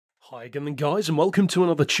Hi again guys, and welcome to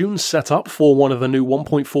another tune setup for one of the new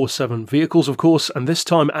 1.47 vehicles of course, and this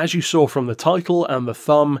time, as you saw from the title and the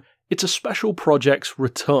thumb, it's a special project's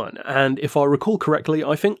return. And if I recall correctly,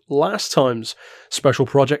 I think last time's special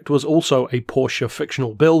project was also a Porsche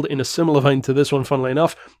fictional build in a similar vein to this one, funnily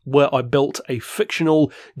enough, where I built a fictional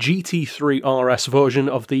GT3 RS version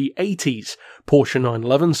of the 80s Porsche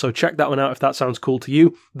 911, so check that one out if that sounds cool to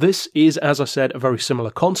you. This is, as I said, a very similar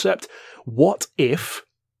concept. What if,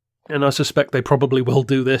 and I suspect they probably will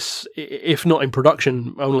do this, if not in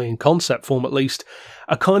production, only in concept form at least,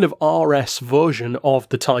 a kind of RS version of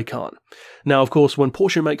the Taycan. Now, of course, when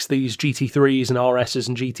Porsche makes these GT3s and RSs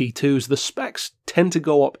and GT2s, the specs tend to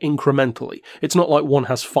go up incrementally. It's not like one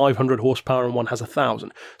has 500 horsepower and one has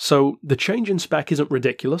 1,000. So the change in spec isn't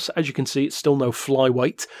ridiculous. As you can see, it's still no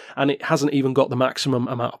flyweight, and it hasn't even got the maximum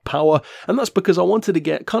amount of power. And that's because I wanted to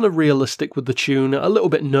get kind of realistic with the tune, a little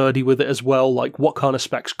bit nerdy with it as well, like what kind of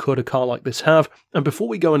specs could a car like this have. And before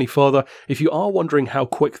we go any further, if you are wondering how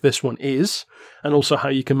quick this one is, and also how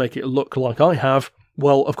you can make it look like I have,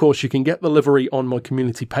 well, of course, you can get the livery on my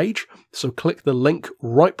community page, so click the link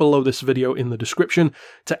right below this video in the description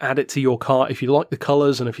to add it to your car if you like the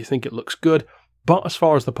colours and if you think it looks good. But as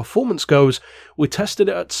far as the performance goes, we tested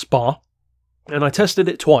it at Spa, and I tested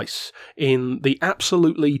it twice in the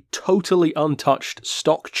absolutely totally untouched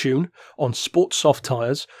stock tune on Sport Soft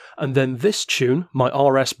tyres, and then this tune, my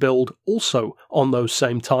RS build, also on those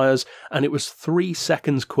same tyres, and it was 3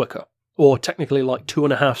 seconds quicker. Or technically like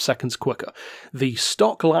 2.5 seconds quicker. The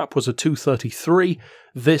stock lap was a 2:33,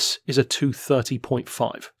 this is a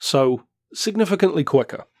 2:30.5, so significantly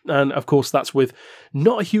quicker. And of course that's with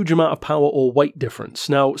not a huge amount of power or weight difference.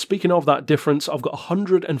 Now, speaking of that difference, I've got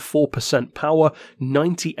 104% power,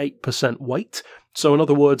 98% weight. So in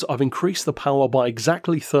other words, I've increased the power by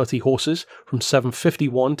exactly 30 horses, from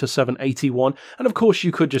 751 to 781, and of course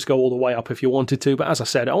you could just go all the way up if you wanted to, but as I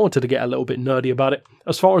said, I wanted to get a little bit nerdy about it.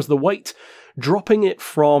 As far as the weight, dropping it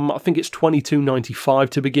from, I think it's 2295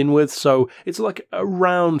 to begin with, so it's like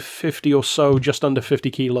around 50 or so, just under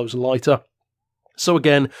 50 kilos lighter. So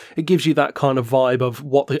again, it gives you that kind of vibe of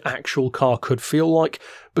what the actual car could feel like,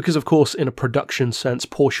 because of course in a production sense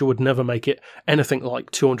Porsche would never make it anything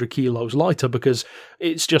like 200 kilos lighter, because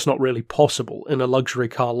it's just not really possible in a luxury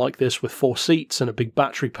car like this with 4 seats and a big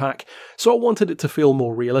battery pack. So I wanted it to feel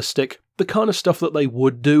more realistic. The kind of stuff that they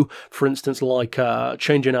would do, for instance, like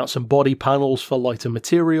changing out some body panels for lighter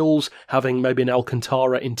materials, having maybe an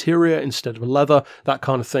Alcantara interior instead of leather, that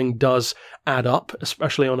kind of thing does add up,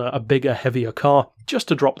 especially on a bigger, heavier car, just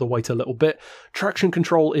to drop the weight a little bit. Traction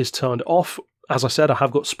control is turned off. As I said, I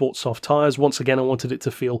have got Sport Soft tyres. Once again, I wanted it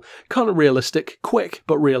to feel kind of realistic, quick,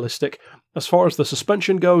 but realistic. As far as the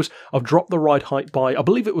suspension goes, I've dropped the ride height by, I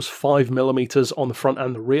believe it was 5mm on the front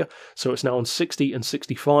and the rear, so it's now on 60 and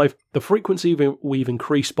 65. The frequency we've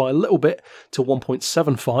increased by a little bit to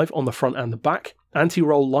 1.75 on the front and the back.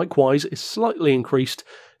 Anti-roll likewise is slightly increased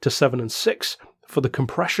to 7 and 6. For the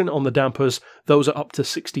compression on the dampers, those are up to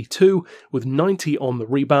 62, with 90 on the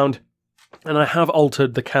rebound. And I have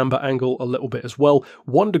altered the camber angle a little bit as well,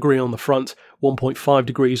 1 degree on the front, 1.5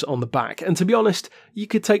 degrees on the back. And to be honest, you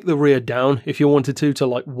could take the rear down if you wanted to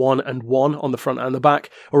like 1 and 1 on the front and the back,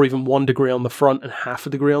 or even 1 degree on the front and half a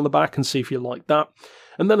degree on the back, and see if you like that.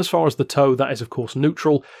 And then as far as the toe, that is of course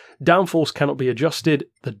neutral. Downforce cannot be adjusted,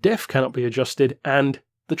 the diff cannot be adjusted, and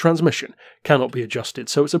the transmission cannot be adjusted.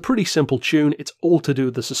 So it's a pretty simple tune. It's all to do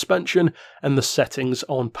with the suspension and the settings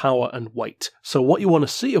on power and weight. So what you want to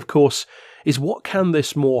see, of course, is what can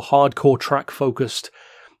this more hardcore track-focused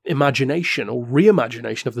imagination or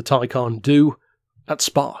reimagination of the Taycan do at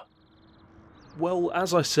Spa? Well,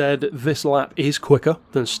 as I said, this lap is quicker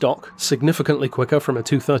than stock, significantly quicker, from a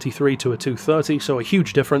 2:33 to a 2:30, so a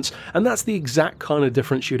huge difference, and that's the exact kind of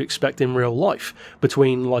difference you'd expect in real life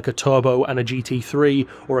between like a turbo and a GT3,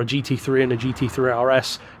 or a GT3 and a GT3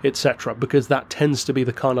 RS, etc., because that tends to be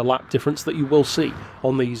the kind of lap difference that you will see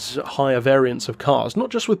on these higher variants of cars, not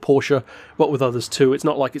just with Porsche, but with others too. It's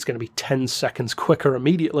not like it's going to be 10 seconds quicker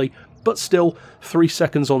immediately, but still, 3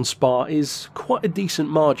 seconds on Spa is quite a decent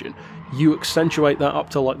margin. You accentuate that up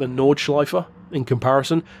to like the Nordschleifer in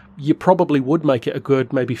comparison, you probably would make it a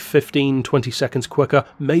good maybe 15-20 seconds quicker,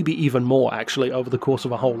 maybe even more actually over the course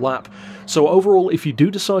of a whole lap. So overall, if you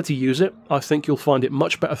do decide to use it, I think you'll find it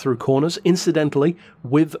much better through corners. Incidentally,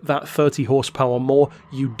 with that 30 horsepower more,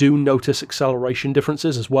 you do notice acceleration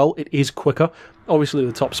differences as well. It is quicker. Obviously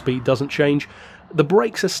the top speed doesn't change. The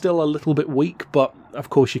brakes are still a little bit weak, but of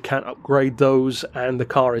course you can't upgrade those, and the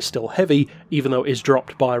car is still heavy, even though it is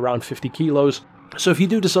dropped by around 50 kilos. So if you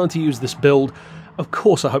do decide to use this build, Of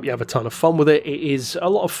course, I hope you have a ton of fun with it. It is a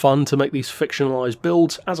lot of fun to make these fictionalised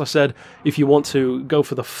builds. As I said, if you want to go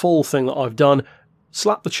for the full thing that I've done,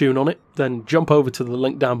 slap the tune on it, then jump over to the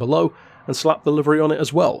link down below and slap the livery on it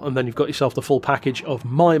as well, and then you've got yourself the full package of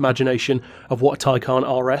my imagination of what a Taycan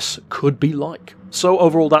RS could be like. So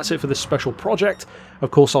overall, that's it for this special project.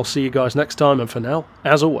 Of course, I'll see you guys next time, and for now,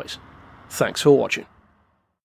 as always, thanks for watching.